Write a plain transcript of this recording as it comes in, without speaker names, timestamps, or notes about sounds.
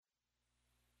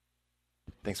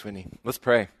Thanks, Whitney. Let's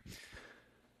pray.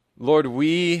 Lord,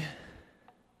 we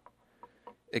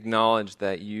acknowledge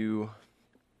that you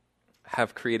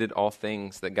have created all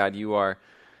things, that God, you are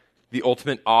the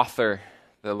ultimate author,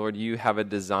 that Lord, you have a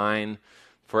design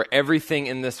for everything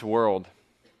in this world.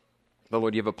 That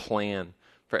Lord, you have a plan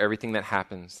for everything that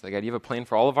happens. That God, you have a plan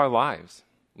for all of our lives.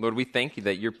 Lord, we thank you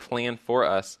that your plan for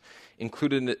us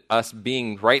included us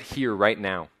being right here, right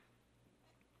now.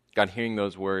 God, hearing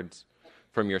those words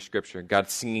from your scripture, God,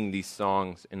 singing these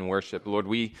songs in worship. Lord,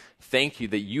 we thank you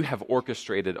that you have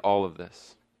orchestrated all of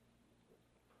this.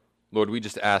 Lord, we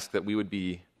just ask that we would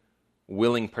be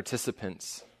willing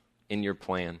participants in your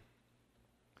plan.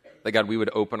 That God, we would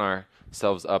open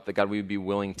ourselves up. That God, we would be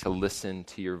willing to listen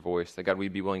to your voice. That God,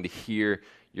 we'd be willing to hear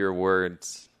your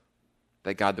words.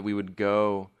 That God, that we would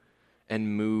go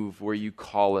and move where you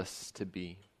call us to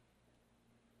be.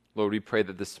 Lord, we pray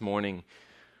that this morning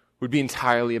would be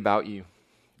entirely about you.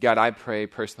 God, I pray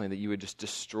personally that you would just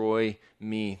destroy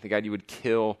me. That God, you would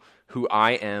kill who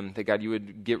I am. That God, you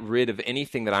would get rid of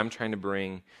anything that I'm trying to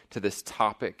bring to this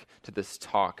topic, to this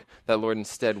talk. That Lord,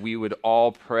 instead we would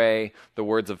all pray the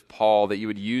words of Paul, that you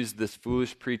would use this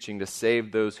foolish preaching to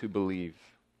save those who believe.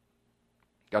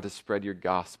 God, to spread your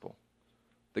gospel,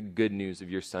 the good news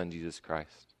of your Son, Jesus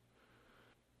Christ.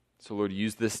 So Lord,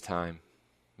 use this time.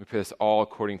 We pray this all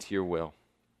according to your will.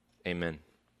 Amen.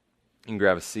 You can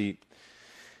grab a seat.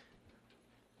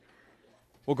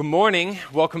 Well, good morning.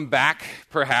 Welcome back,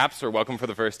 perhaps, or welcome for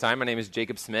the first time. My name is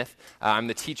Jacob Smith. I'm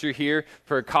the teacher here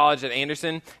for college at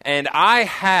Anderson, and I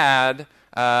had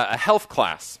a health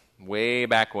class way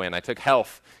back when. I took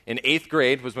health in 8th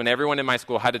grade, was when everyone in my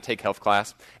school had to take health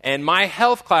class, and my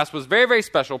health class was very, very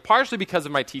special, partially because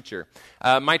of my teacher.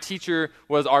 My teacher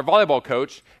was our volleyball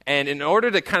coach, and in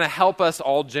order to kind of help us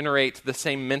all generate the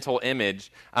same mental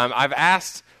image, I've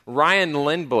asked Ryan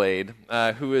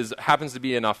Lindblade, who happens to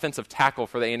be an offensive tackle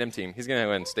for the A&M team. He's going to go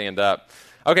ahead and stand up.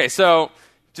 Okay, so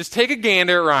just take a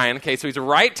gander at Ryan. Okay, so he's a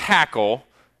right tackle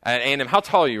at A&M. How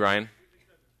tall are you, Ryan?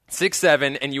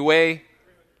 6'7", and you weigh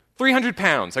 300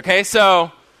 pounds. Okay,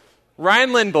 so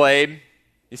Ryan Lindblade,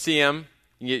 you see him.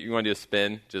 You want to do a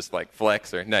spin, just like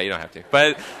flex, or no, you don't have to.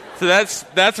 But so that's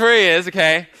where he is.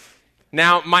 Okay.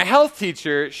 Now, my health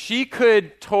teacher, she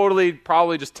could totally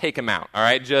probably just take him out. All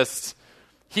right,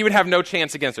 he would have no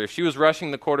chance against her. If she was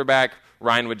rushing the quarterback,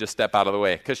 Ryan would just step out of the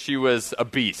way because she was a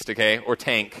beast, okay, or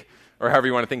tank, or however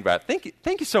you want to think about it.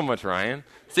 Thank you so much, Ryan.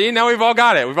 See, now we've all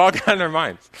got it. We've all got it in our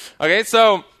minds. Okay,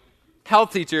 so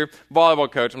health teacher, volleyball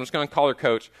coach. I'm just going to call her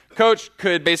Coach. Coach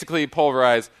could basically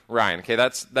pulverize Ryan. Okay,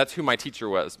 that's who my teacher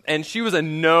was, and she was a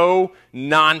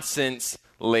no-nonsense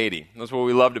lady. That's what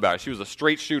we loved about her. She was a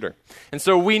straight shooter, and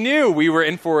so we knew we were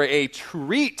in for a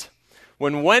treat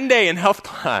when one day in health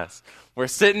class, we're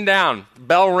sitting down,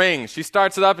 bell rings, she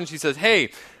starts it up and she says,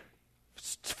 hey,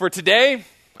 for today,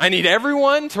 I need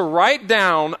everyone to write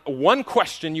down one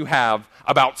question you have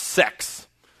about sex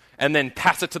and then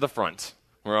pass it to the front.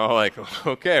 We're all like,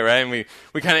 okay, right? And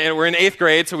we're in 8th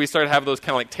grade, so we started to have those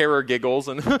kind of like terror giggles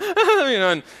and,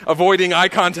 and avoiding eye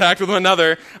contact with one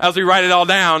another as we write it all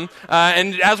down.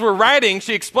 And as we're writing,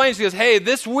 she explains, she goes, hey,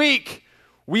 this week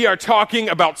we are talking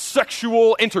about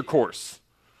sexual intercourse.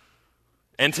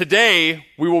 And today,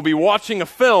 we will be watching a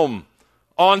film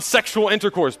on sexual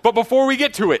intercourse. But before we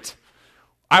get to it,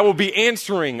 I will be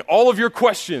answering all of your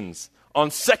questions on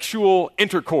sexual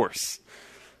intercourse.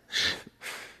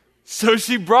 So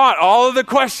she brought all of the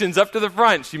questions up to the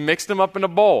front. She mixed them up in a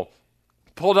bowl,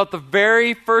 pulled out the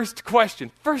very first question,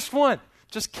 first one,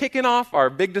 just kicking off our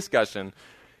big discussion.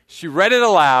 She read it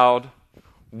aloud.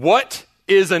 What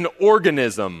is an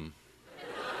organism?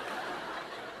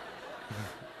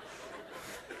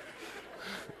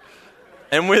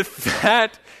 And with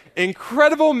that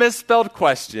incredible misspelled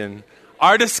question,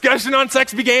 our discussion on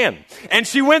sex began. And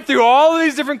she went through all of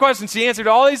these different questions. She answered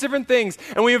all these different things.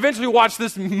 And we eventually watched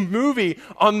this movie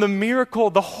on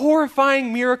the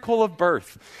horrifying miracle of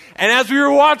birth. And as we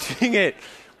were watching it,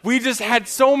 we just had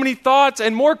so many thoughts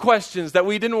and more questions that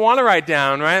we didn't want to write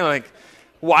down, right? Like,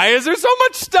 why is there so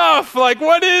much stuff? Like,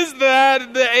 what is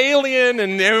that? The alien?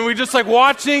 And we just like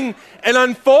watching it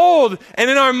unfold. And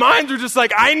in our minds, we're just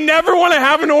like, I never want to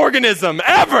have an organism,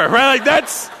 ever, right? Like,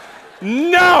 that's,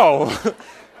 no.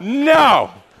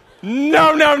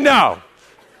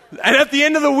 And at the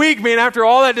end of the week, man, after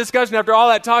all that discussion, after all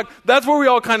that talk, that's where we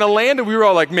all kind of landed. We were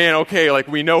all like, man, okay, like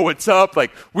we know what's up.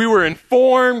 Like we were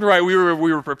informed, right? We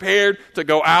were prepared to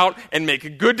go out and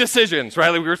make good decisions, right?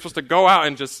 Like we were supposed to go out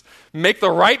and just make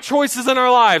the right choices in our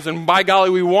lives. And by golly,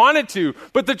 we wanted to.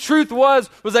 But the truth was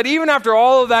that even after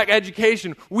all of that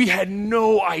education, we had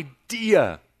no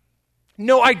idea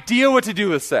what to do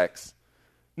with sex.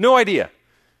 No idea.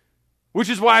 Which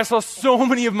is why I saw so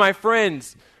many of my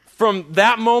friends from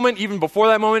that moment, even before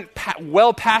that moment,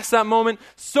 well past that moment,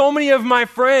 so many of my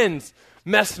friends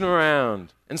messing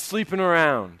around and sleeping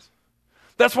around.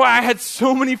 That's why I had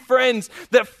so many friends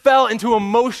that fell into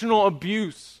emotional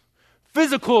abuse,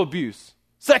 physical abuse,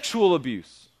 sexual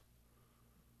abuse.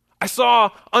 I saw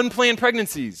unplanned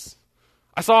pregnancies.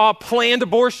 I saw planned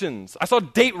abortions. I saw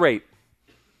date rape.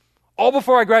 All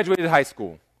before I graduated high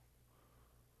school.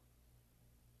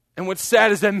 And what's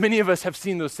sad is that many of us have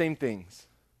seen those same things.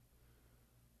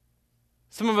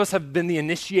 Some of us have been the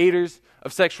initiators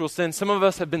of sexual sin. Some of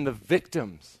us have been the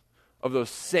victims of those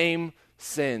same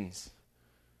sins.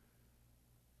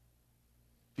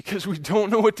 Because we don't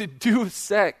know what to do with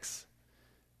sex.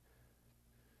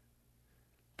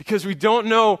 Because we don't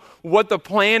know what the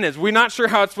plan is. We're not sure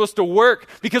how it's supposed to work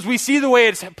because we see the way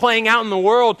it's playing out in the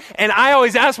world. And I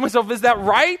always ask myself, is that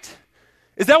right?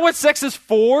 Is that what sex is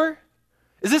for?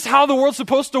 Is this how the world's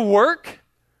supposed to work?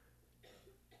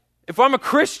 If I'm a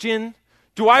Christian,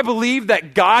 do I believe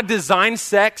that God designed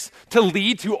sex to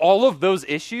lead to all of those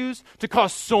issues, to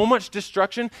cause so much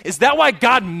destruction? Is that why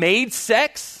God made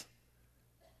sex?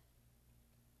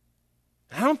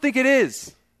 I don't think it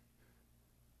is.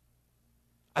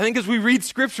 I think as we read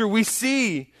Scripture, we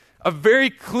see a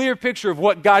very clear picture of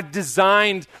what God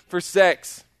designed for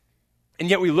sex.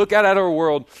 And yet we look out at our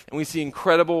world and we see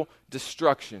incredible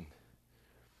destruction.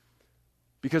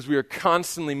 Because we are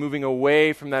constantly moving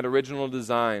away from that original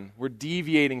design. We're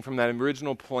deviating from that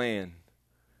original plan.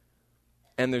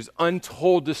 And there's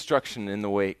untold destruction in the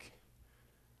wake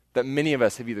that many of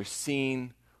us have either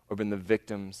seen or been the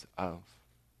victims of.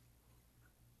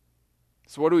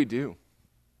 So what do we do?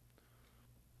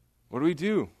 What do we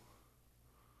do?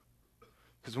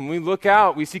 Because when we look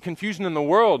out, we see confusion in the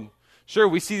world. Sure,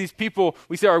 we see these people,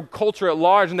 we see our culture at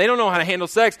large, and they don't know how to handle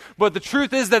sex. But the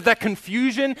truth is that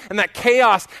confusion and that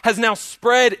chaos has now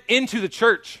spread into the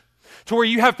church, to where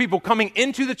you have people coming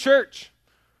into the church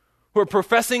who are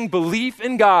professing belief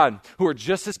in God, who are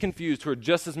just as confused, who are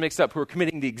just as mixed up, who are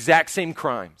committing the exact same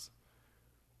crimes.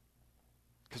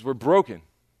 Because we're broken.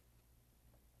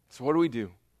 So what do we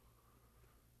do?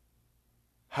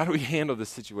 How do we handle this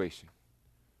situation?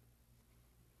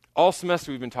 All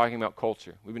semester we've been talking about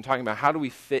culture. We've been talking about how do we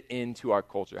fit into our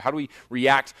culture? How do we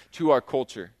react to our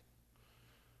culture?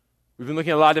 We've been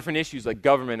looking at a lot of different issues like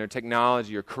government or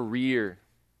technology or career,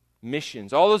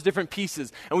 missions, all those different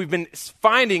pieces. And we've been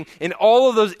finding in all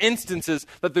of those instances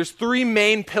that there's three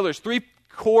main pillars, three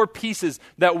core pieces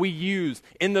that we use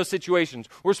in those situations.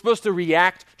 We're supposed to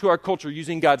react to our culture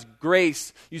using God's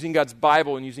grace, using God's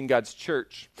Bible, and using God's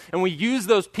church. And we use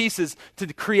those pieces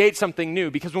to create something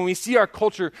new, because when we see our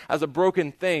culture as a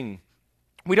broken thing,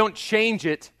 we don't change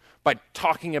it by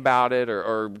talking about it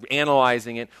or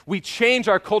analyzing it. We change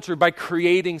our culture by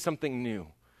creating something new,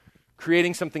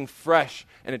 creating something fresh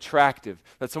and attractive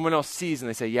that someone else sees and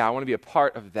they say, yeah, I want to be a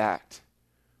part of that.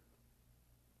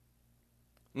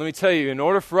 Let me tell you, in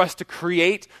order for us to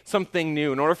create something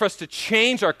new, in order for us to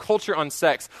change our culture on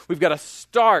sex, we've got to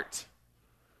start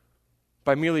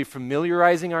by merely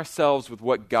familiarizing ourselves with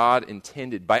what God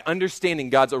intended, by understanding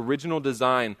God's original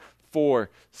design for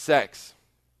sex.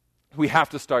 We have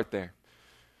to start there.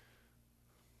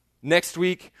 Next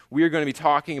week, we are going to be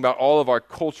talking about all of our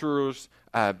culture's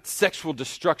sexual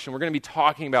destruction. We're going to be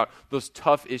talking about those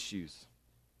tough issues.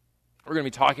 We're going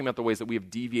to be talking about the ways that we have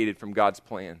deviated from God's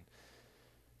plan.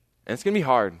 And it's going to be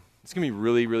hard. It's going to be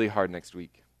really, really hard next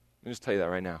week. Let me just tell you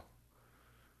that right now.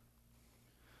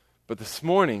 But this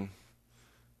morning,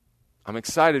 I'm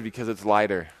excited because it's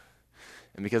lighter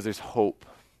and because there's hope.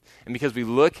 And because we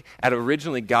look at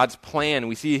originally God's plan,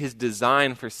 we see his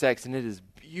design for sex, and it is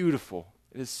beautiful.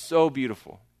 It is so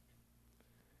beautiful.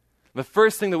 The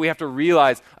first thing that we have to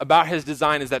realize about his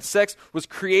design is that sex was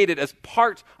created as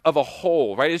part of a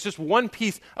whole, right? It's just one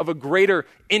piece of a greater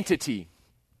entity,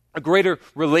 a greater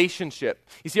relationship.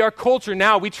 You see, our culture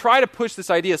now, we try to push this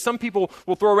idea. Some people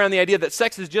will throw around the idea that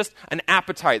sex is just an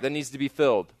appetite that needs to be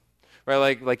filled,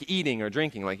 right? Like eating or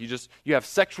drinking. Like you have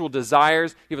sexual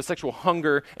desires, you have a sexual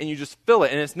hunger, and you just fill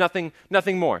it, and it's nothing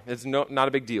more. It's not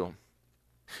a big deal.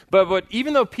 But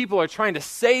even though people are trying to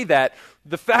say that,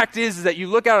 the fact is that you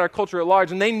look at our culture at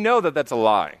large, and they know that that's a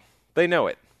lie. They know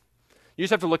it. You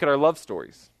just have to look at our love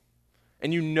stories,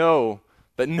 and you know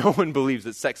that no one believes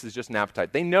that sex is just an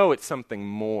appetite. They know it's something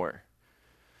more.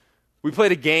 We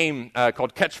played a game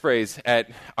called Catchphrase at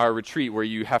our retreat where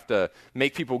you have to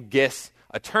make people guess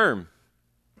a term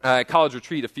at college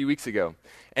retreat a few weeks ago.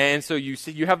 And so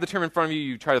you have the term in front of you,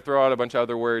 you try to throw out a bunch of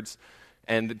other words,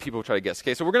 and people try to guess.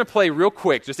 Okay, so we're going to play real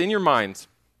quick, just in your minds.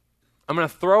 I'm going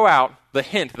to throw out the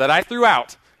hint that I threw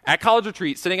out at college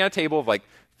retreat, sitting at a table of like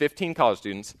 15 college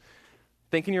students,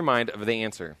 think in your mind of the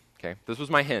answer. Okay, this was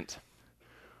my hint.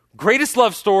 Greatest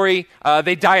love story,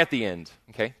 they die at the end.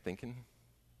 Okay, thinking.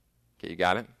 Okay, you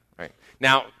got it? All right.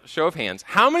 Now, show of hands.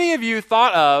 How many of you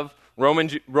thought of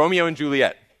Romeo and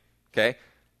Juliet? Okay,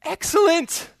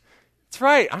 excellent. That's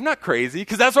right. I'm not crazy,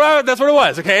 because that's what it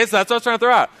was. Okay, so that's what I was trying to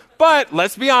throw out. But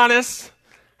let's be honest.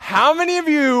 How many of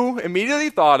you immediately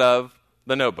thought of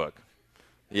The Notebook?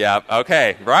 Yeah.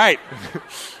 Okay. Right.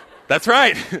 That's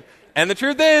right. And the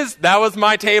truth is, that was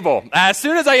my table. As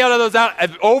soon as I yelled those out,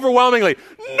 overwhelmingly,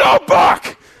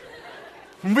 Notebook!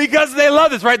 Because they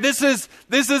love this, right? This is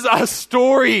a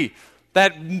story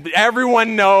that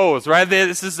everyone knows, right?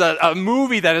 This is a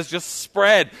movie that has just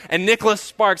spread. And Nicholas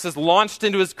Sparks has launched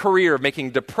into his career of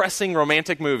making depressing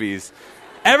romantic movies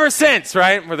ever since,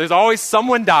 right? Where there's always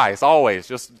someone dies, always.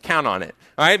 Just count on it.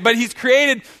 All right, but he's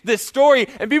created this story,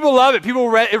 and people love it.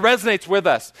 It resonates with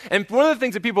us. And one of the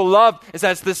things that people love is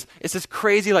that it's this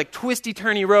crazy, like,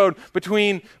 twisty-turny road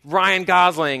between Ryan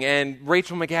Gosling and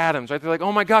Rachel McAdams, right? They're like,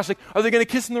 oh my gosh, like, are they going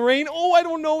to kiss in the rain? Oh, I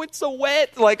don't know, it's so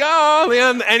wet. Like, oh,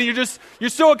 man. And you're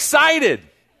so excited.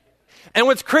 And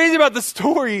what's crazy about the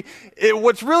story,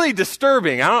 what's really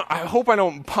disturbing, I hope I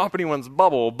don't pop anyone's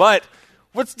bubble, but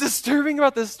what's disturbing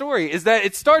about this story is that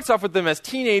it starts off with them as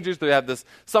teenagers. They have this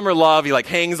summer love. He like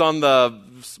hangs on the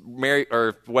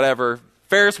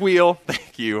Ferris wheel.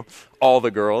 Thank you, all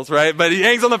the girls, right? But he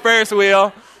hangs on the Ferris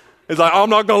wheel. He's like, I'm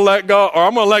not going to let go, or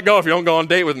I'm going to let go if you don't go on a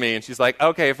date with me. And she's like,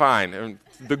 okay, fine. And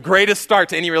the greatest start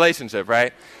to any relationship,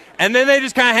 right? And then they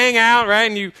just kind of hang out, right?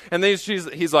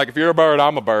 He's like, if you're a bird,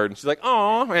 I'm a bird. And she's like,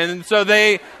 oh. And so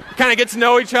they kind of get to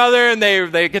know each other, and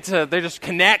they just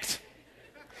connect.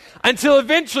 Until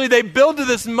eventually they build to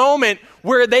this moment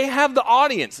where they have the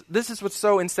audience. This is what's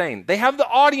so insane. They have the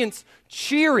audience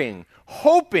cheering,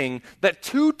 hoping that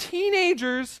two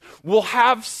teenagers will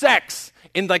have sex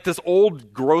in like this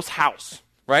old gross house,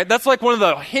 right? That's like one of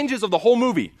the hinges of the whole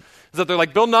movie. Is that they're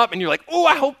like building up and you're like, oh,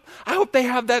 I hope they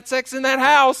have that sex in that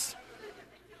house.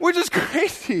 Which is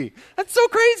crazy. That's so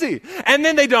crazy. And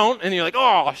then they don't, and you're like,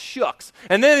 oh, shucks.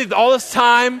 And then all this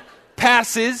time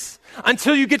passes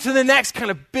until you get to the next kind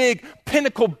of big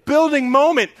pinnacle building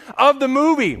moment of the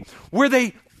movie where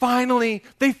they finally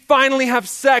have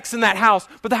sex in that house.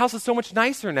 But the house is so much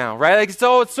nicer now, right? Like,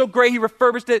 so it's so great. He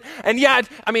refurbished it. And yeah,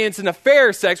 it's an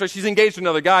affair sex, right? She's engaged to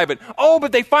another guy, but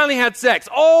they finally had sex.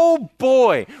 Oh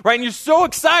boy, right? And you're so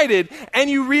excited, and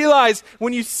you realize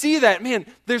when you see that, man,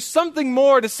 there's something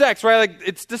more to sex, right? Like,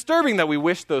 it's disturbing that we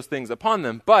wish those things upon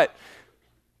them, but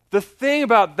the thing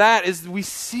about that is we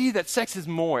see that sex is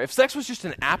more. If sex was just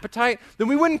an appetite, then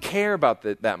we wouldn't care about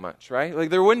that much, right? Like,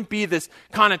 there wouldn't be this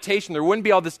connotation. There wouldn't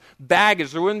be all this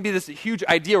baggage. There wouldn't be this huge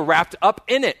idea wrapped up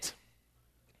in it.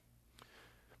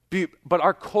 But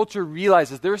our culture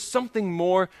realizes there is something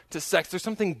more to sex. There's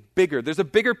something bigger. There's a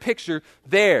bigger picture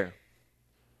there.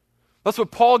 That's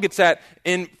what Paul gets at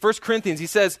in 1 Corinthians. He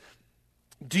says,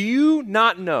 do you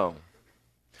not know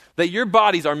that your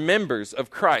bodies are members of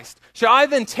Christ? Shall I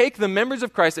then take the members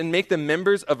of Christ and make them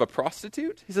members of a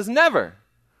prostitute? He says, never.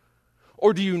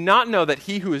 Or do you not know that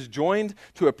he who is joined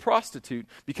to a prostitute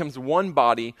becomes one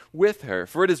body with her?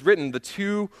 For it is written, the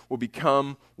two will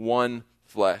become one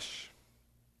flesh.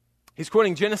 He's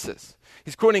quoting Genesis.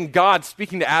 He's quoting God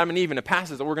speaking to Adam and Eve in a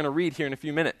passage that we're going to read here in a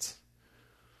few minutes.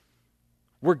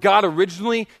 Where God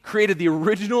originally created the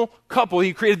original couple.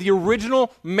 He created the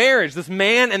original marriage, this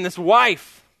man and this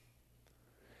wife.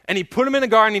 And he put him in a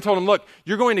garden, and he told him, look,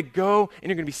 you're going to go and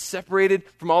you're going to be separated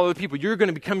from all other people. You're going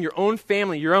to become your own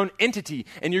family, your own entity,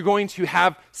 and you're going to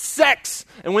have sex.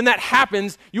 And when that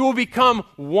happens, you will become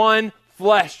one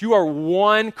flesh. You are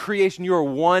one creation. You are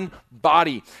one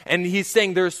body. And he's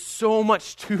saying there's so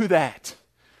much to that.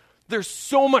 There's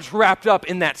so much wrapped up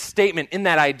in that statement, in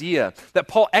that idea, that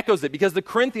Paul echoes it because the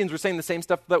Corinthians were saying the same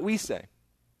stuff that we say.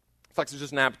 Sex is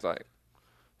just an appetite.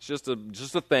 It's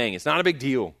just a thing. It's not a big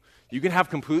deal. You can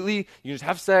just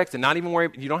have sex and not even worry.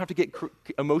 You don't have to get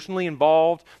emotionally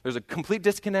involved. There's a complete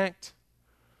disconnect.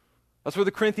 That's where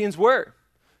the Corinthians were.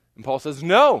 And Paul says,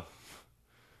 no,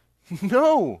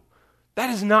 that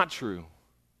is not true.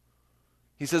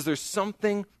 He says there's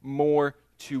something more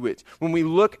to it. When we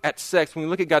look at sex, when we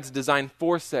look at God's design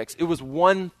for sex, it was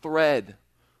one thread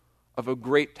of a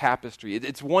great tapestry.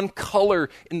 It's one color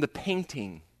in the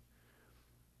painting.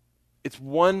 It's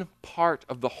one part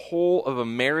of the whole of a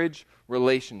marriage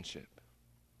relationship.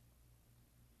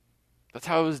 That's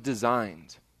how it was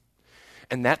designed.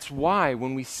 And that's why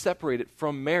when we separate it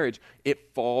from marriage,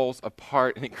 it falls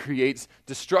apart and it creates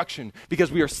destruction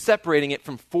because we are separating it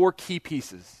from four key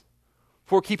pieces.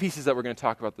 Four key pieces that we're going to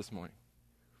talk about this morning.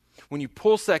 When you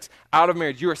pull sex out of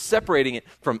marriage, you are separating it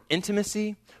from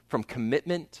intimacy, from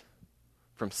commitment,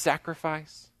 from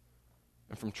sacrifice,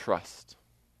 and from trust.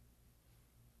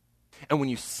 And when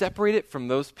you separate it from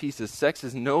those pieces, sex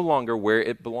is no longer where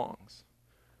it belongs.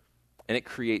 And it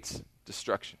creates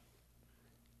destruction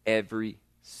every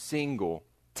single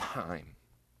time.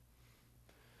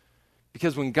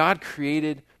 Because when God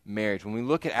created marriage, when we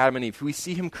look at Adam and Eve, we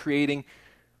see him creating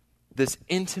this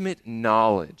intimate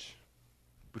knowledge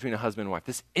between a husband and wife,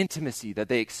 this intimacy that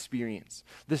they experience,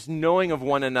 this knowing of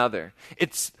one another.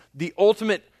 It's the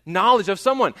ultimate knowledge of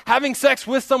someone. Having sex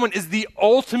with someone is the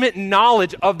ultimate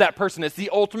knowledge of that person. It's the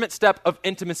ultimate step of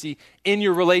intimacy in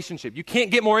your relationship. You can't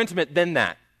get more intimate than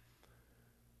that.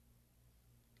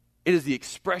 It is the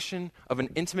expression of an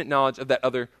intimate knowledge of that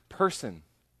other person.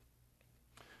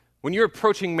 When you're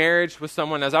approaching marriage with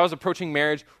someone, as I was approaching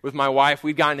marriage with my wife,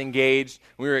 we'd gotten engaged.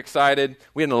 We were excited.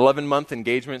 We had an 11-month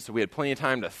engagement, so we had plenty of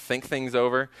time to think things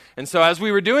over. And so as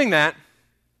we were doing that,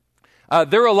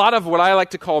 there were a lot of what I like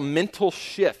to call mental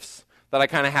shifts that I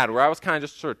kind of had, where I was kind of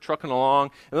just sort of trucking along.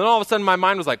 And then all of a sudden my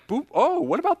mind was like, boop, oh,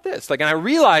 what about this? And I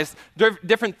realized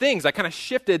different things. I kind of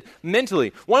shifted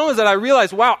mentally. One was that I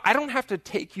realized, wow, I don't have to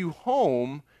take you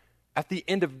home at the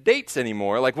end of dates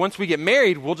anymore. Once we get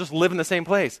married, we'll just live in the same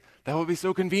place. That would be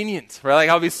so convenient, right?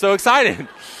 I'll be so excited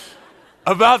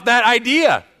about that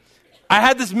idea. I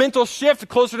had this mental shift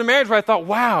closer to marriage where I thought,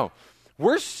 wow,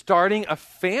 we're starting a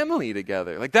family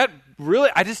together. That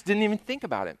really, I just didn't even think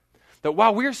about it. That,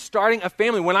 wow, we're starting a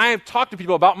family. When I have talked to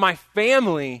people about my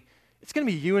family, it's going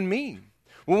to be you and me.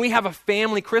 When we have a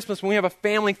family Christmas, when we have a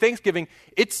family Thanksgiving,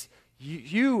 it's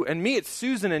you and me, it's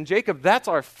Susan and Jacob. That's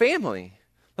our family.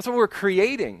 That's what we're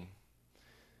creating.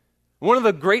 One of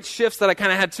the great shifts that I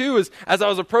kind of had too is as I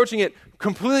was approaching it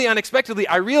completely unexpectedly,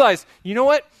 I realized, you know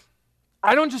what?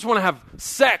 I don't just want to have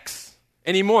sex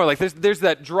anymore. There's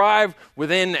that drive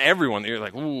within everyone that you're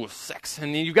like, ooh, sex.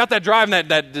 And you've got that drive and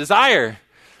that desire.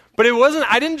 But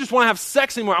I didn't just want to have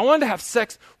sex anymore. I wanted to have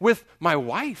sex with my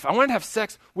wife. I wanted to have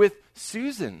sex with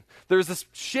Susan. There was this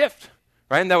shift,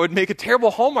 right? And that would make a terrible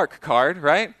Hallmark card,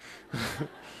 right?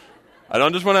 I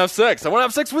don't just want to have sex. I want to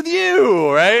have sex with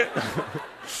you, right?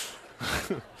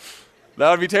 That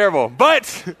would be terrible.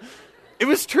 But it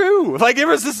was true. There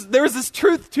was this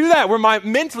truth to that where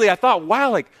mentally I thought,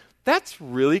 wow, that's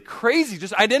really crazy.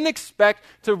 I didn't expect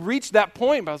to reach that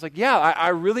point. But I was like, yeah,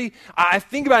 I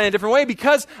think about it in a different way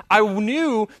because I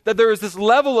knew that there was this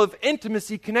level of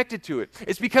intimacy connected to it.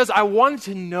 It's because I wanted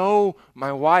to know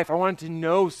my wife. I wanted to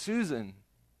know Susan.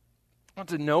 I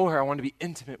wanted to know her. I wanted to be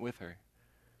intimate with her.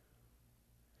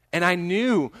 And I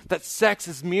knew that sex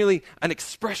is merely an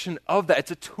expression of that.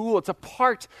 It's a tool. It's a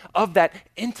part of that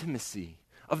intimacy,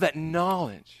 of that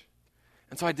knowledge.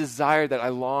 And so I desired that. I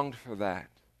longed for that,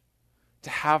 to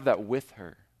have that with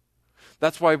her.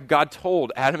 That's why God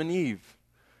told Adam and Eve.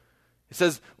 It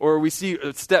says, or we see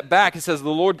a step back, it says, the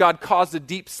Lord God caused a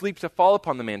deep sleep to fall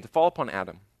upon the man, to fall upon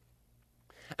Adam.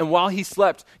 And while he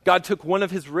slept, God took one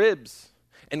of his ribs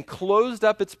and closed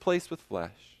up its place with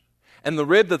flesh. And the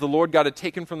rib that the Lord God had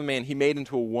taken from the man, he made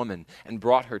into a woman and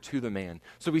brought her to the man.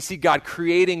 So we see God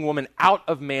creating woman out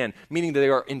of man, meaning that they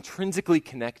are intrinsically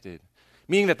connected,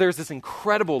 meaning that there's this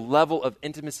incredible level of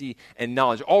intimacy and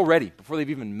knowledge already before they've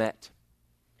even met.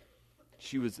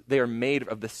 They are made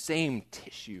of the same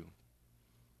tissue.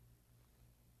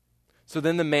 So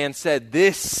then the man said,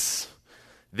 this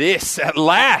at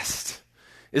last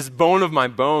is bone of my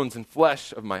bones and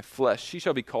flesh of my flesh. She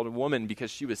shall be called a woman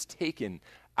because she was taken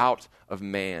out of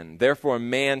man. Therefore a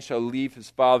man shall leave his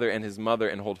father and his mother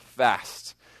and hold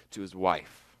fast to his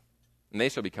wife, and they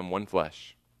shall become one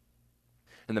flesh.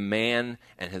 And the man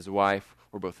and his wife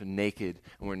were both naked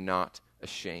and were not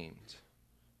ashamed.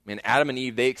 Man, Adam and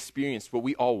Eve, they experienced what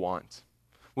we all want,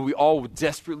 what we all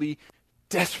desperately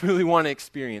want to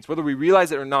experience. Whether we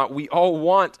realize it or not, we all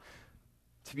want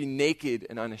to be naked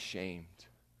and unashamed.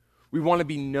 We want to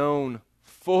be known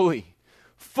fully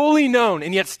known,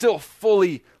 and yet still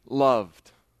fully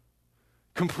loved.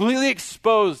 Completely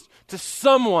exposed to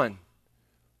someone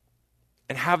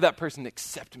and have that person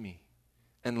accept me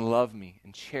and love me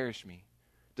and cherish me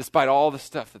despite all the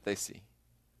stuff that they see.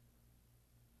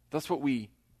 That's what we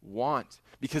want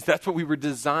because that's what we were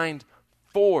designed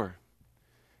for.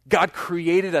 God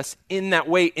created us in that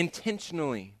way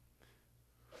intentionally.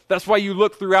 That's why you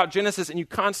look throughout Genesis and you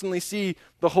constantly see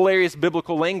the hilarious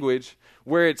biblical language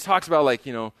where it talks about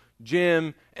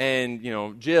Jim and,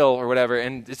 Jill or whatever.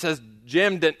 And it says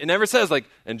it never says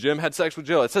and Jim had sex with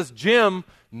Jill. It says Jim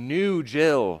knew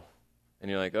Jill. And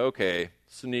you're like, okay,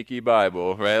 sneaky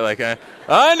Bible, right?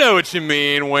 I know what you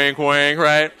mean, wink, wink,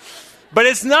 right? But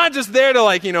it's not just there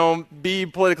to be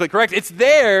politically correct. It's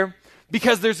there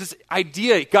because there's this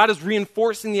idea, God is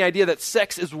reinforcing the idea that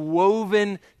sex is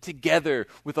woven together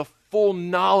with a full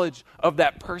knowledge of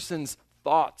that person's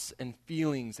thoughts and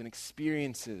feelings and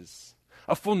experiences,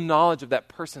 a full knowledge of that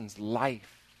person's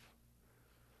life.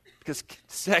 Because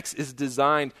sex is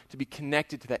designed to be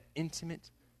connected to that intimate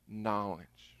knowledge.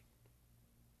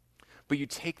 But you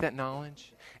take that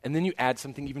knowledge and then you add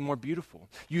something even more beautiful.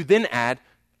 You then add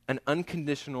an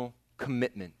unconditional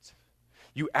commitment.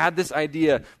 You add this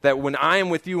idea that when I am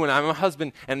with you, when I'm a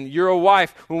husband and you're a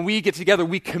wife, when we get together,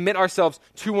 we commit ourselves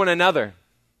to one another.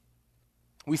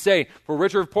 We say, for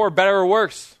richer or poor, better or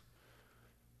worse,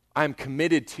 I am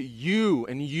committed to you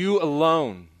and you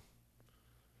alone.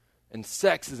 And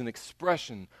sex is an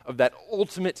expression of that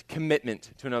ultimate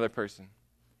commitment to another person.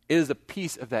 It is a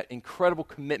piece of that incredible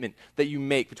commitment that you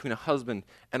make between a husband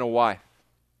and a wife.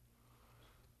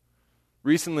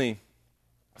 Recently,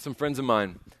 some friends of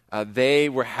mine, they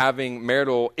were having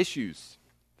marital issues.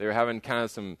 They were having kind of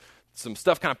some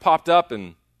stuff kind of popped up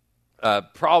and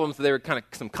problems that they were kind of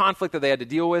some conflict that they had to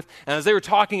deal with. And as they were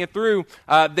talking it through,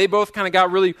 they both kind of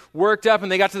got really worked up,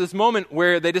 and they got to this moment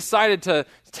where they decided to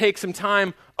take some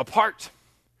time apart.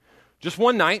 Just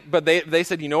one night, but they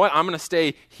said, you know what, I'm going to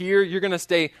stay here, you're going to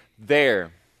stay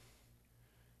there.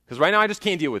 Because right now I just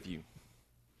can't deal with you.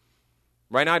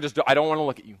 Right now I don't want to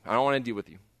look at you. I don't want to deal with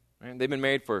you. Right? They've been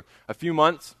married for a few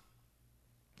months,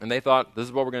 and they thought, this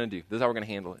is what we're going to do. This is how we're going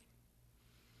to handle it.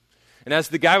 And as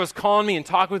the guy was calling me and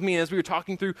talking with me, and as we were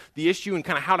talking through the issue and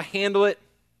kind of how to handle it,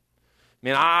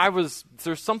 man,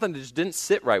 there's something that just didn't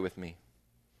sit right with me.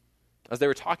 As they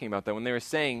were talking about that, when they were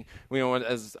saying,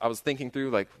 as I was thinking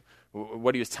through,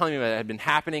 what he was telling me that had been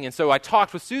happening. And so I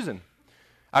talked with Susan.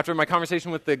 After my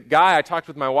conversation with the guy, I talked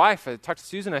with my wife. I talked to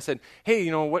Susan. I said, hey,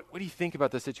 what do you think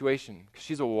about this situation? Because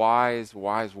she's a wise,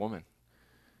 wise woman.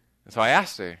 And so I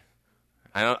asked her.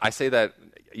 I say that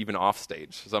even off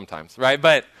stage sometimes, right?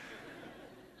 But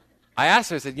I asked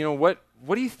her, I said, what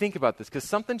do you think about this? Because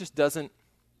something just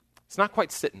it's not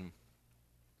quite sitting.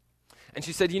 And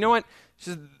she said, you know what?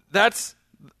 She said,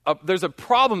 there's a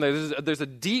problem there. There's a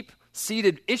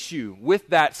deep-seated issue with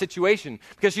that situation.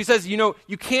 Because she says, you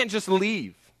can't just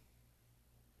leave.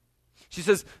 She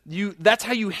says, that's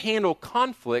how you handle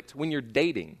conflict when you're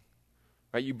dating.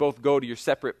 Right? You both go to your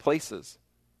separate places.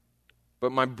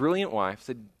 But my brilliant wife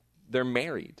said, they're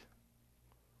married.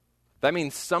 That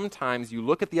means sometimes you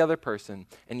look at the other person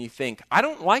and you think, I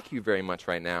don't like you very much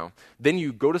right now. Then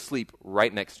you go to sleep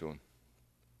right next to him.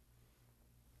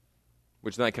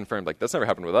 Which then I confirmed, that's never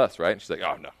happened with us, right? And she's like,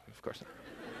 oh, no, of course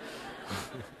not.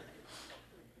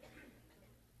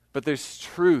 But there's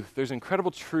truth. There's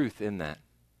incredible truth in that.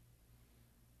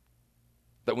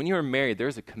 That when you are married,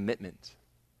 there's a commitment.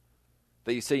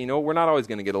 That you say, we're not always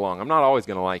going to get along. I'm not always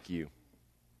going to like you.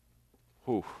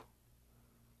 Whew.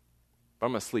 But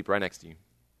I'm going to sleep right next to you.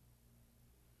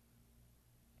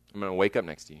 I'm going to wake up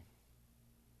next to you.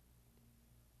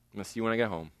 I'm going to see you when I get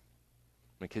home.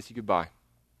 I'm going to kiss you goodbye.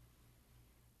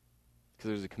 Because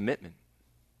there's a commitment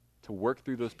to work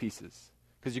through those pieces.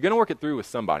 Because you're going to work it through with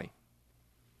somebody.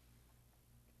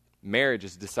 Marriage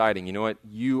is deciding,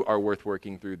 you are worth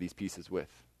working through these pieces with.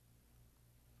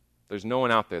 There's no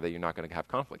one out there that you're not going to have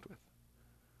conflict with.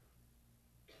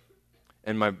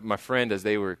 And my friend, as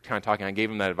they were kind of talking, I gave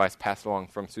him that advice, passed along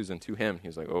from Susan to him. He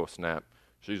was like, oh, snap,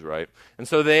 she's right. And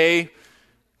so they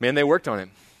worked on it.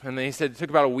 And they said it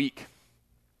took about a week.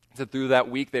 So through that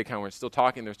week, they kind of were still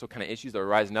talking. There were still kind of issues that were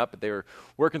rising up, but they were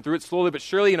working through it slowly but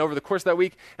surely and over the course of that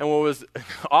week. And what was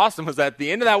awesome was at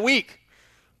the end of that week,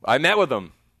 I met with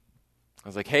them. I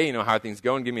was like, hey, how are things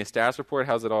going? Give me a status report.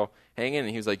 How's it all hanging? And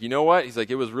he was like, you know what? He's like,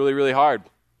 it was really, really hard.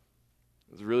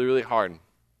 It was really, really hard.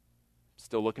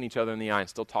 Still looking each other in the eye and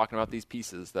still talking about these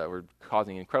pieces that were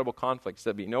causing incredible conflict. He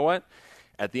said, but you know what?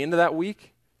 At the end of that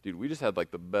week, dude, we just had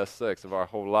the best sex of our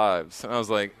whole lives. And I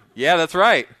was like, yeah, that's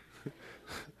right.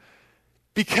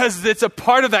 Because it's a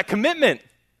part of that commitment.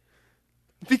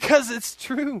 Because it's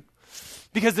true.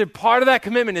 Because a part of that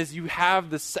commitment is you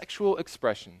have the sexual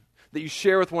expression that you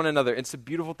share with one another. It's a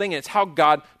beautiful thing, and it's how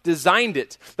God designed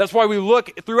it. That's why we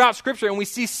look throughout Scripture and we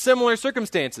see similar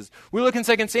circumstances. We look in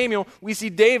 2 Samuel, we see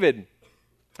David.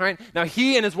 All right? Now,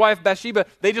 he and his wife Bathsheba,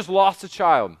 they just lost a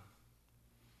child.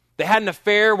 They had an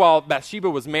affair while Bathsheba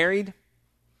was married.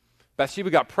 Bathsheba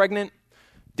got pregnant.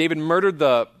 David murdered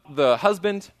the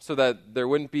husband so that there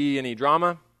wouldn't be any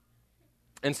drama.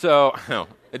 And so, no,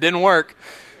 it didn't work.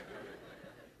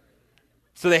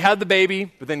 So they had the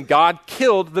baby, but then God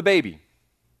killed the baby.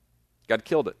 God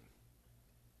killed it.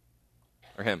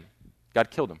 Or him. God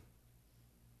killed him.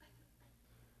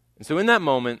 And so in that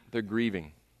moment, they're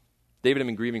grieving. David had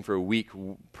been grieving for a week,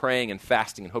 praying and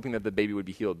fasting and hoping that the baby would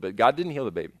be healed. But God didn't heal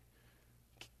the baby.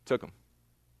 He took him.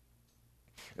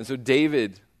 And so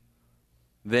David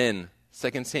then,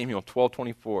 2 Samuel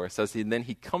 12:24 says, then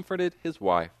he comforted his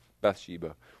wife,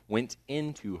 Bathsheba, went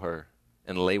into her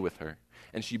and lay with her.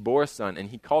 And she bore a son, and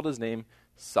he called his name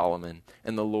Solomon,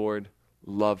 and the Lord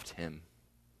loved him.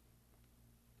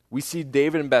 We see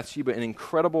David and Bathsheba in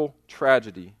incredible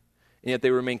tragedy, and yet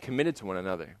they remain committed to one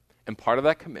another. And part of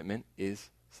that commitment is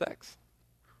sex.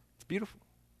 It's beautiful.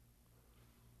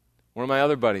 One of my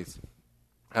other buddies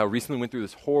recently went through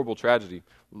this horrible tragedy,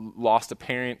 lost a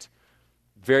parent,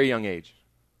 very young age.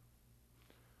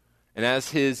 And as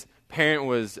his parent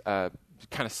was kind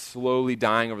of slowly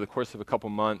dying over the course of a couple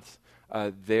months,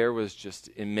 there was just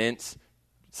immense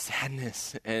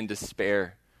sadness and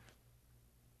despair.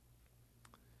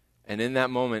 And in that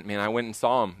moment, man, I went and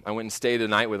saw him. I went and stayed the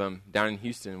night with him down in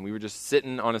Houston. We were just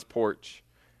sitting on his porch,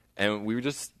 and we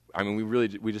just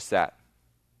sat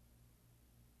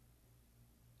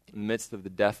in the midst of the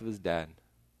death of his dad.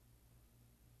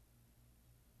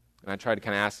 And I tried to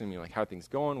kind of ask him, like, how are things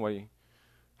going?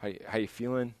 How you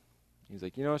feeling? He's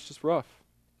like, it's just rough.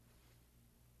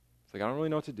 It's like, I don't really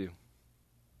know what to do.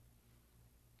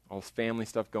 All this family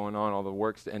stuff going on, all the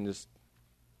work, and it's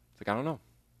like, I don't know.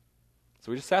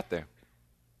 So we just sat there.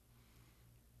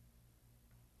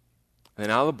 And then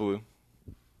out of the blue,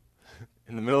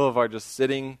 in the middle of our just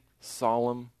sitting,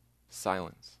 solemn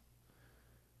silence,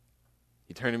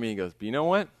 he turned to me and he goes, but you know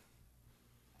what?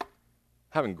 I'm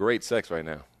having great sex right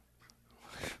now.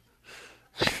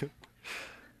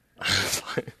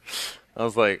 I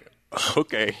was like,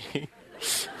 okay.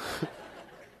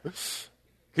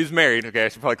 He's married. Okay, I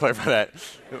should probably clarify that.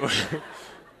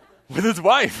 With his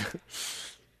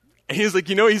wife. And he's like,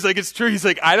 it's true. He's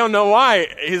like, I don't know why.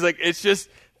 He's like, it's just,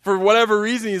 for whatever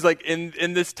reason, he's like,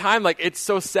 in this time, like, it's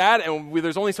so sad, and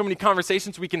there's only so many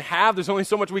conversations we can have. There's only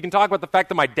so much we can talk about the fact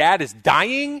that my dad is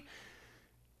dying.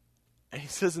 And he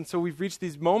says, and so we've reached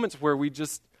these moments where we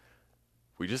just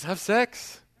have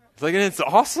sex. It's like, and it's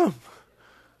awesome.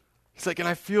 He's like, and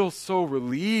I feel so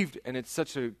relieved, and it's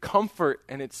such a comfort,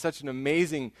 and it's such an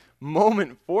amazing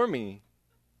moment for me.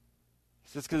 He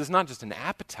says, because it's not just an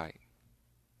appetite.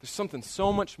 There's something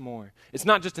so much more. It's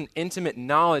not just an intimate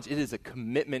knowledge. It is a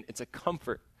commitment. It's a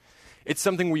comfort. It's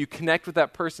something where you connect with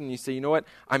that person and you say, you know what?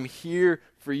 I'm here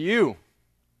for you.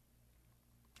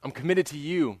 I'm committed to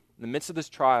you. In the midst of this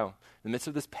trial, in the midst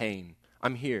of this pain,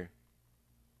 I'm here.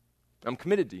 I'm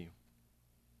committed to you.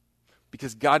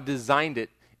 Because God designed it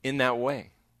in that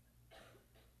way.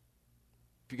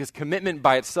 Because commitment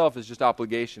by itself is just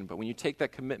obligation. But when you take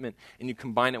that commitment and you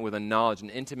combine it with a knowledge, an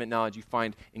intimate knowledge, you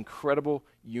find incredible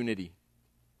unity.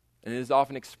 And it is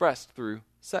often expressed through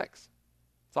sex.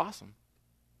 It's awesome.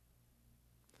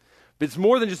 But it's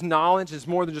more than just knowledge. It's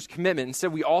more than just commitment.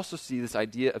 Instead, we also see this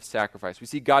idea of sacrifice. We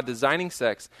see God designing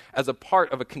sex as a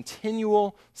part of a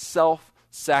continual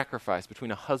self-sacrifice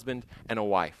between a husband and a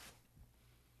wife.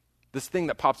 This thing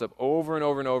that pops up over and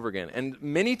over and over again. And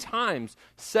many times,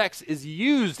 sex is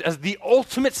used as the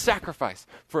ultimate sacrifice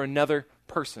for another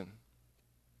person.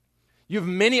 You have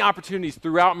many opportunities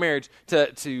throughout marriage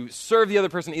to serve the other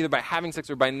person either by having sex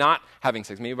or by not having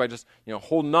sex, maybe by just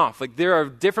holding off. Like, there are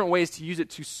different ways to use it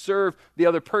to serve the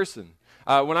other person.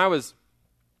 When I was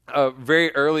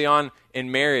very early on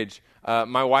in marriage,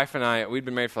 my wife and I, we'd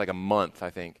been married for like a month,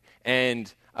 I think.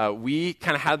 And we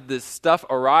kind of had this stuff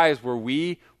arise where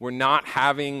we were not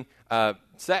having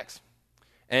sex.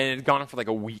 And it had gone on for like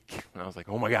a week. And I was like,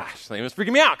 oh my gosh. It was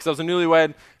freaking me out because I was a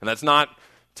newlywed. And that's not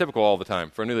typical all the time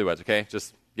for newlyweds, okay?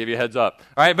 Just give you a heads up.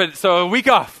 All right, but so a week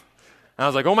off. And I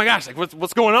was like, oh my gosh, like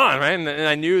what's going on, right? And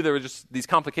I knew there were just these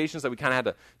complications that we kind of had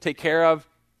to take care of.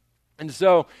 And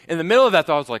so in the middle of that,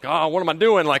 though, I was like, oh, what am I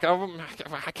doing? Like,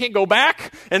 I can't go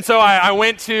back. And so I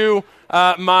went to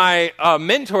my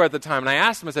mentor at the time, and I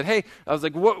asked him, I said, hey, I was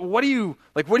like, what do you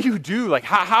do? Like,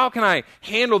 how can I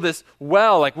handle this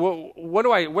well? Like,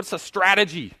 what's a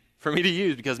strategy for me to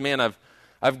use? Because, man,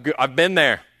 I've been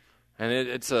there, and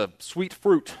it's a sweet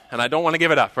fruit, and I don't want to give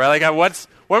it up, right? Like, what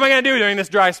am I going to do during this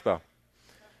dry spell?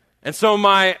 And so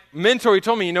my mentor, he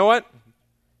told me, you know what?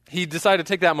 He decided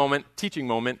to take that moment, teaching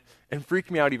moment, and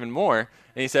freaked me out even more.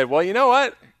 And he said, well, you know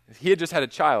what? He had just had a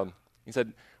child. He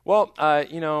said, well,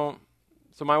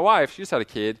 so my wife, she just had a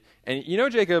kid. And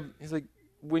Jacob, he's like,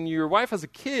 when your wife has a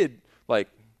kid, like,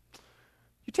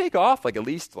 you take off, like, at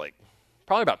least, like,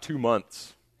 probably about 2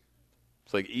 months.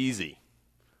 It's, like, easy.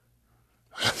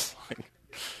 It's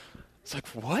like,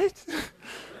 what?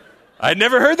 I'd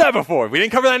never heard that before. We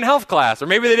didn't cover that in health class. Or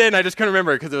maybe they did, and I just couldn't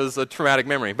remember because it was a traumatic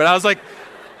memory. But I was like,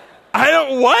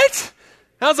 what?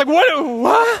 And I was like,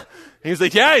 what? he's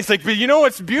like, yeah. He's like, but you know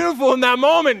what's beautiful in that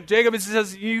moment, Jacob? It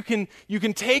says you can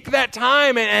take that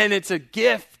time and it's a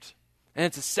gift and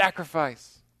it's a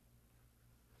sacrifice.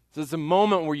 So it's a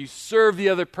moment where you serve the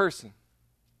other person.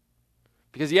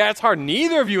 Because yeah, it's hard.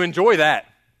 Neither of you enjoy that.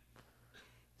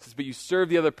 It says, but you serve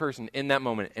the other person in that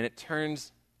moment and it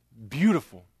turns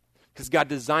beautiful because God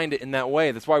designed it in that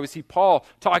way. That's why we see Paul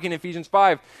talking in Ephesians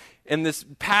 5 in this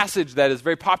passage that is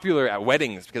very popular at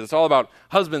weddings because it's all about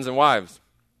husbands and wives.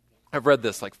 I've read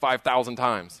this like 5,000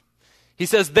 times. He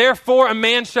says, therefore a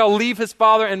man shall leave his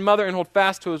father and mother and hold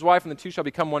fast to his wife, and the two shall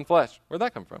become one flesh. Where'd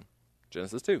that come from?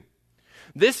 Genesis 2.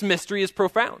 This mystery is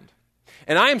profound.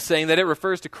 And I am saying that it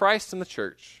refers to Christ and the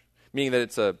church, meaning that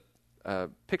it's a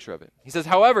picture of it. He says,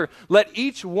 however, let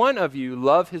each one of you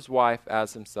love his wife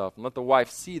as himself, and let the wife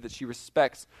see that she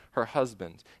respects her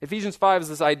husband. Ephesians 5 is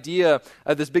this idea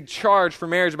of this big charge for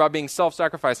marriage about being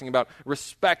self-sacrificing, about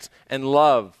respect and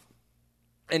love.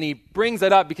 And he brings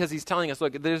that up because he's telling us,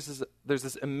 look, there's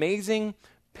this amazing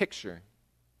picture.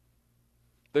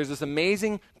 There's this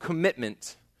amazing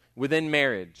commitment within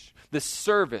marriage, this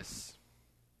service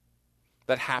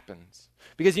that happens.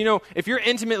 Because, you know, if you're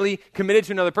intimately committed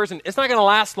to another person, it's not going to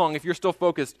last long if you're still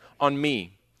focused on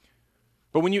me.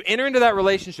 But when you enter into that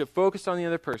relationship focused on the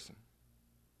other person,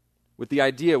 with the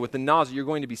idea, with the knowledge that you're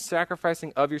going to be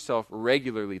sacrificing of yourself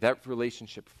regularly, that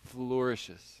relationship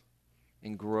flourishes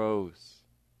and grows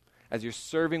as you're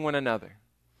serving one another.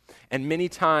 And many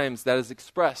times that is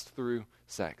expressed through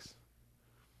sex.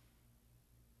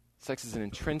 Sex is an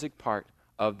intrinsic part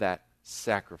of that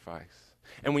sacrifice.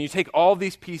 And when you take all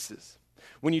these pieces,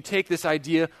 when you take this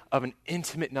idea of an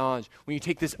intimate knowledge, when you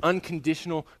take this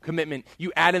unconditional commitment,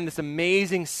 you add in this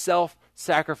amazing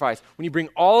self-sacrifice. When you bring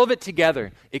all of it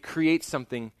together, it creates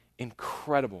something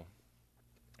incredible.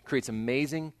 It creates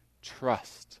amazing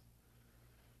trust.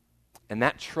 And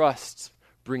that trust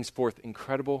brings forth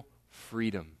incredible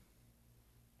freedom.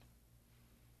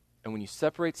 And when you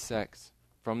separate sex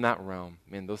from that realm,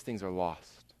 man, those things are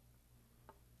lost.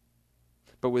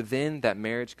 But within that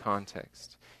marriage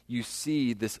context, you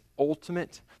see this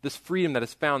freedom that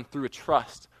is found through a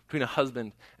trust between a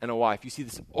husband and a wife. You see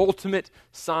this ultimate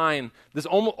sign, this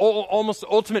almost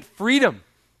ultimate freedom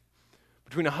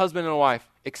between a husband and a wife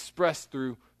expressed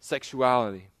through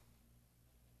sexuality.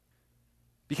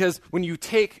 Because when you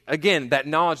take, again, that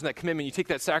knowledge and that commitment, you take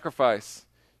that sacrifice,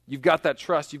 you've got that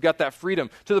trust, you've got that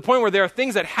freedom, to the point where there are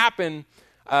things that happen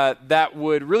that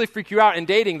would really freak you out in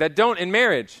dating that don't in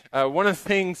marriage. One of the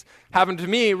things happened to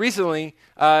me recently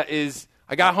is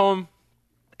I got home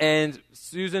and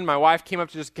Susan, my wife, came up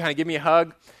to just kind of give me a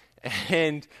hug.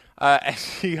 And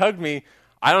as she hugged me,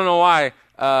 I don't know why,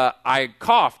 I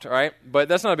coughed, right? But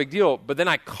that's not a big deal. But then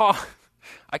I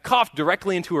coughed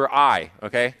directly into her eye,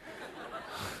 okay?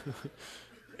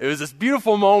 It was this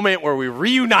beautiful moment where we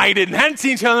reunited and hadn't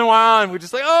seen each other in a while, and we're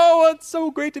just like, oh, it's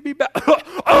so great to be back.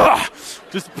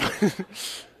 Just,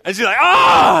 and she's like,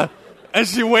 ah! And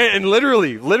she went and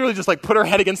literally just like put her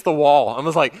head against the wall. I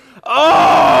was like,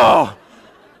 oh,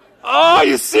 are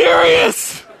you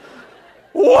serious?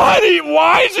 Why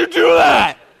did you do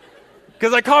that?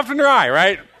 Because I coughed in her eye,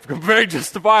 right? Very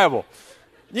justifiable.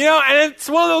 You know, and it's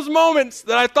one of those moments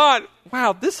that I thought,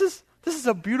 wow, this is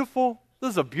a beautiful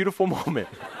moment.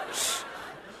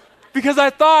 Because I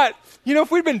thought, you know,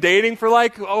 if we'd been dating for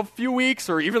like a few weeks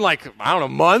or even like, I don't know,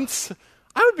 months,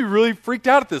 I would be really freaked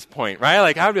out at this point, right?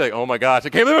 Like, I would be like, oh my gosh, I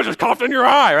can't believe I just coughed in your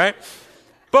eye, right?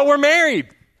 But we're married.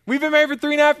 We've been married for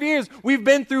 3.5 years. We've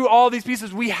been through all these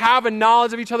pieces. We have a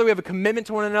knowledge of each other. We have a commitment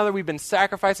to one another. We've been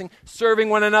sacrificing, serving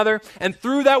one another. And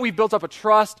through that, we've built up a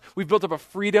trust. We've built up a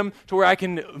freedom to where I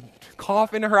can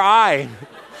cough into her eye.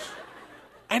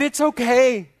 And it's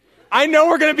okay. I know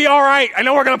we're going to be all right. I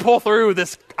know we're going to pull through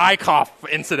this eye cough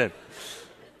incident.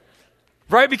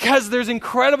 Right? Because there's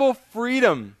incredible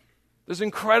freedom. There's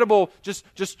incredible just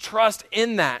trust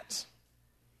in that.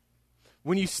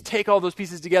 When you take all those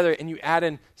pieces together and you add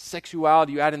in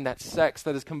sexuality, you add in that sex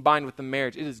that is combined with the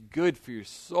marriage, it is good for your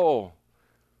soul.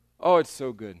 Oh, it's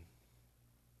so good.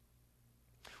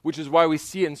 Which is why we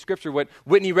see it in Scripture, what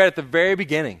Whitney read at the very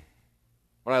beginning.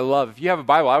 What I love. If you have a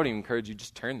Bible, I would even encourage you,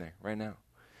 just turn there right now.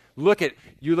 Look at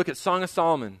Song of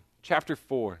Solomon, chapter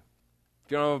 4.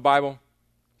 If you don't have a Bible,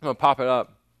 I'm going to pop it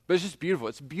up. But it's just beautiful.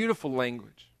 It's beautiful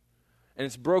language. And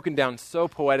it's broken down so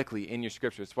poetically in your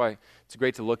Scripture. That's why it's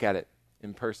great to look at it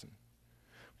in person.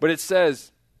 But it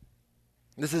says,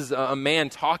 this is a man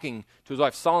talking to his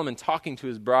wife, Solomon talking to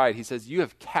his bride. He says, you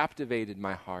have captivated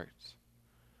my heart.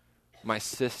 My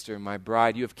sister, my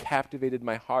bride, you have captivated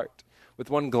my heart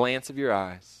with one glance of your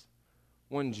eyes,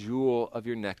 one jewel of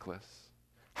your necklace.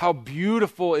 How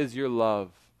beautiful is your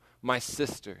love, my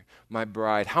sister, my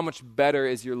bride. How much better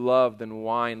is your love than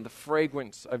wine, the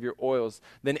fragrance of your oils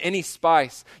than any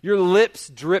spice. Your lips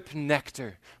drip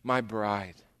nectar, my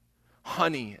bride.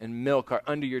 Honey and milk are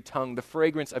under your tongue. The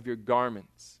fragrance of your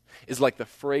garments is like the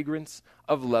fragrance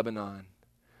of Lebanon.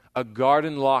 A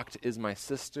garden locked is my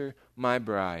sister, my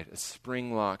bride. A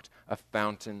spring locked, a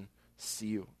fountain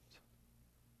sealed.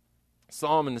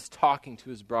 Solomon is talking to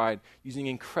his bride using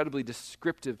incredibly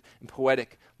descriptive and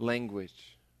poetic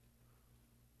language.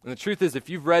 And the truth is, if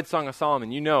you've read Song of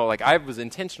Solomon, you know, I was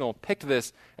intentional, picked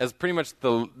this as pretty much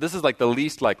this is the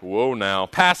least whoa now,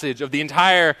 passage of the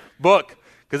entire book,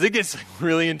 because it gets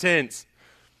really intense.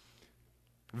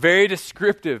 Very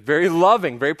descriptive, very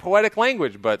loving, very poetic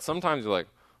language, but sometimes you're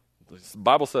the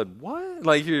Bible said, what?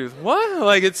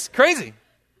 What? It's crazy.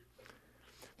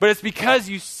 But it's because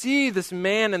you see this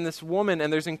man and this woman,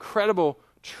 and there's incredible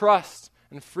trust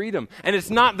and freedom. And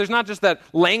there's not just that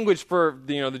language for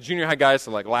the junior high guys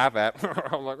to laugh at.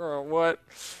 I'm oh, what?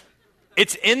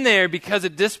 It's in there because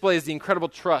it displays the incredible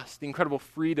trust, the incredible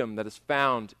freedom that is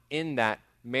found in that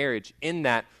marriage, in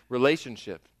that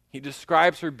relationship. He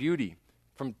describes her beauty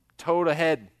from toe to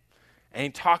head. And he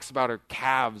talks about her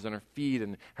calves and her feet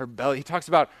and her belly. He talks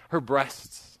about her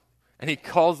breasts. And he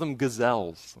calls them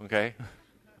gazelles, okay?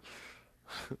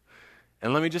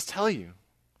 And let me just tell you,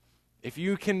 if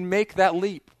you can make that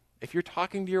leap, if you're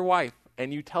talking to your wife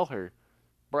and you tell her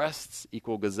breasts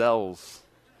equal gazelles,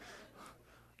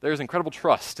 there's incredible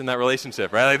trust in that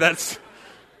relationship, right?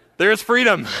 There's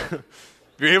freedom. If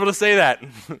you're able to say that.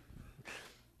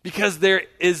 Because there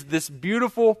is this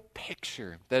beautiful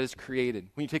picture that is created.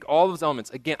 When you take all those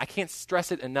elements, again, I can't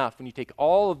stress it enough, when you take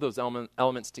all of those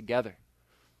elements together,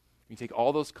 you take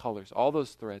all those colors, all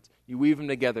those threads, you weave them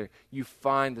together, you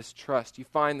find this trust, you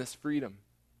find this freedom.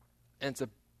 And it's a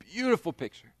beautiful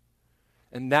picture.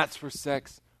 And that's where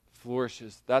sex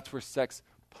flourishes. That's where sex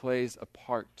plays a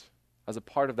part, as a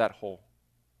part of that whole.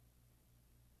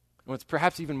 And what's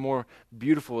perhaps even more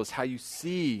beautiful is how you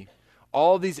see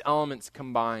all these elements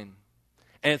combine.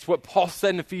 And it's what Paul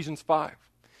said in Ephesians 5.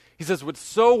 He says, what's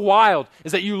so wild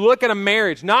is that you look at a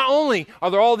marriage, not only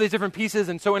are there all these different pieces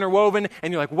and so interwoven,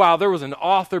 and you're wow, there was an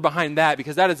author behind that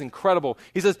because that is incredible.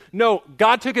 He says, no,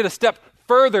 God took it a step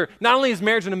further. Not only is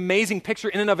marriage an amazing picture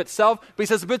in and of itself, but he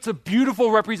says it's a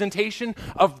beautiful representation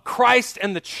of Christ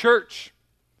and the church.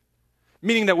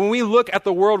 Meaning that when we look at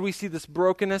the world, we see this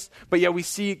brokenness, but yet we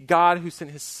see God who sent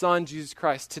his son, Jesus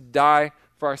Christ, to die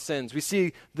for our sins. We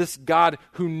see this God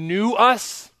who knew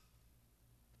us,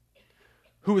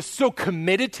 who was so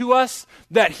committed to us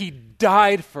that he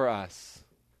died for us.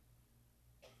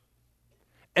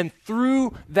 And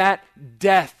through that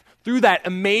death, through that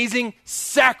amazing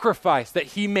sacrifice that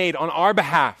he made on our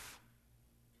behalf,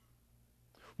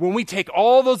 when we take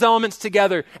all those elements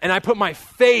together and I put my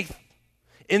faith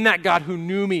in that God who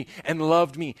knew me and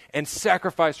loved me and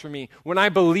sacrificed for me, when I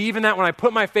believe in that, when I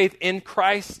put my faith in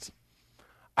Christ,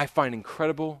 I find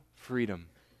incredible freedom.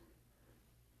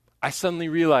 I suddenly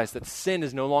realize that sin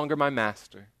is no longer my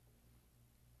master.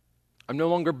 I'm no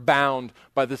longer bound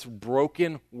by this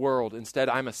broken world. Instead,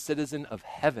 I'm a citizen of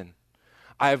heaven.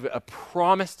 I have a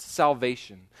promised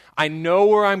salvation. I know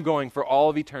where I'm going for all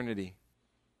of eternity.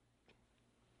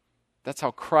 That's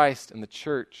how Christ and the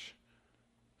church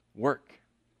work.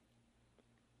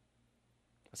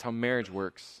 That's how marriage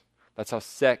works. That's how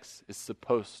sex is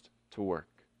supposed to work.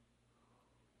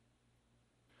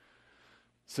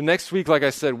 So next week, like I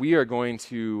said, we are going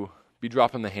to be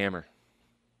dropping the hammer.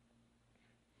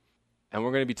 And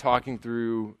we're going to be talking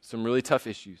through some really tough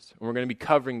issues. And we're going to be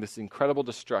covering this incredible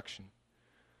destruction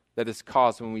that is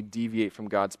caused when we deviate from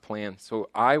God's plan. So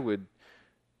I would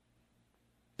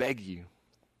beg you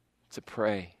to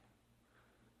pray.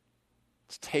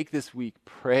 Let's take this week,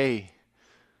 pray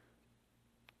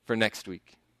for next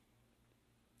week.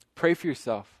 Pray for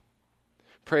yourself.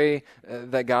 Pray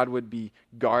that God would be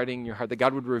guarding your heart, that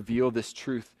God would reveal this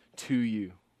truth to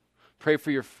you. Pray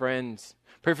for your friends.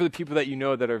 Pray for the people that you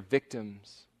know that are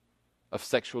victims of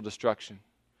sexual destruction.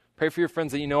 Pray for your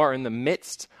friends that you know are in the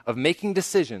midst of making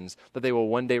decisions that they will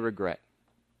one day regret.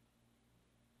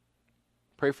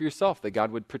 Pray for yourself that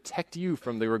God would protect you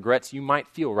from the regrets you might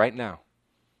feel right now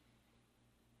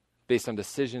based on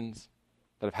decisions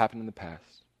that have happened in the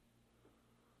past.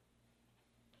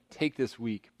 Take this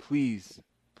week, please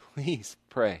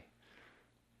pray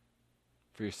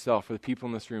for yourself, for the people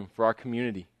in this room, for our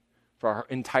community, for our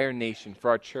entire nation, for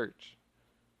our church.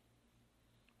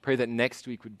 Pray that next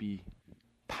week would be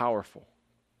powerful,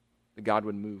 that God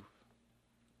would move.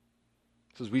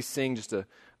 So as we sing just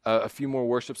a few more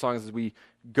worship songs, as we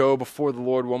go before the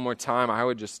Lord one more time, I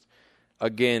would just,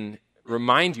 again,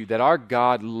 remind you that our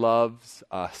God loves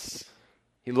us.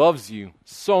 He loves you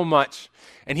so much.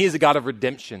 And he is a God of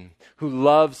redemption who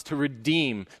loves to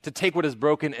redeem, to take what is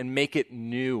broken and make it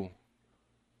new.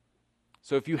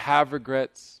 So if you have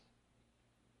regrets,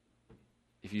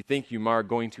 if you think you are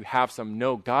going to have some,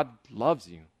 no, God loves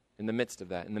you in the midst of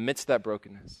that, in the midst of that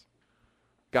brokenness.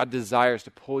 God desires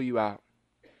to pull you out.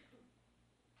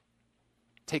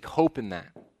 Take hope in that.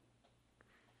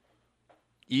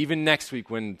 Even next week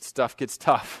when stuff gets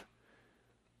tough,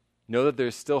 know that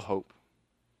there's still hope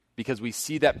because we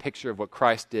see that picture of what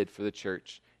Christ did for the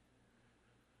church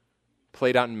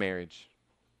played out in marriage,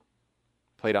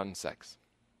 played out in sex.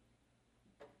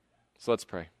 So let's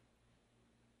pray.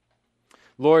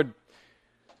 Lord,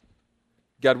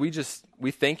 God,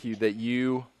 we thank you that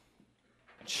you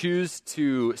choose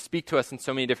to speak to us in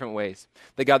so many different ways.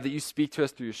 That God, that you speak to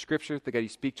us through your scripture, that God, you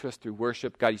speak to us through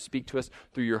worship. God, you speak to us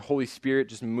through your Holy Spirit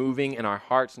just moving in our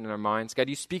hearts and in our minds. God,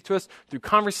 you speak to us through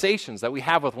conversations that we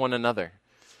have with one another.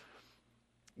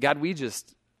 God, we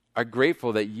just are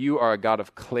grateful that you are a God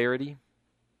of clarity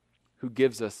who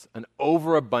gives us an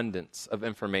overabundance of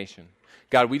information.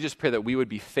 God, we just pray that we would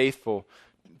be faithful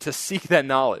to seek that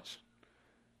knowledge.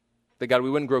 That God,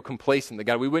 we wouldn't grow complacent. That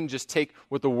God, we wouldn't just take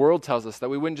what the world tells us. That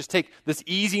we wouldn't just take this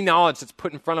easy knowledge that's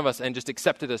put in front of us and just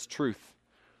accept it as truth.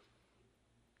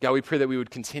 God, we pray that we would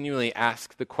continually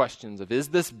ask the questions of, is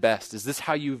this best? Is this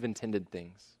how you've intended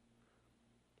things?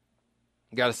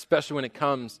 God, especially when it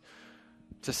comes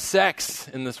to sex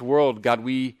in this world, God,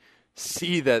 we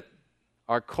see that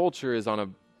our culture is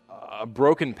on a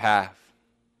broken path.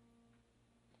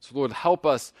 So Lord, help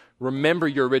us remember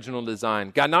your original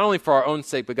design. God, not only for our own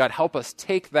sake, but God, help us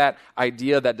take that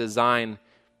idea, that design,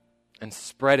 and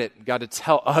spread it. God, to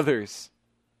tell others.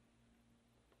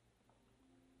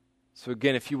 So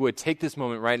again, if you would, take this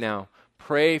moment right now.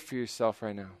 Pray for yourself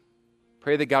right now.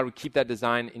 Pray that God would keep that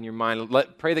design in your mind.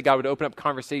 Pray that God would open up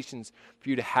conversations for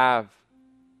you to have,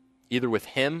 either with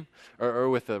him or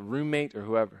with a roommate or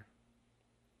whoever.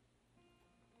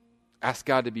 Ask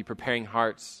God to be preparing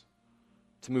hearts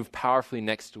to move powerfully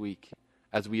next week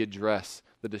as we address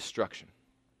the destruction.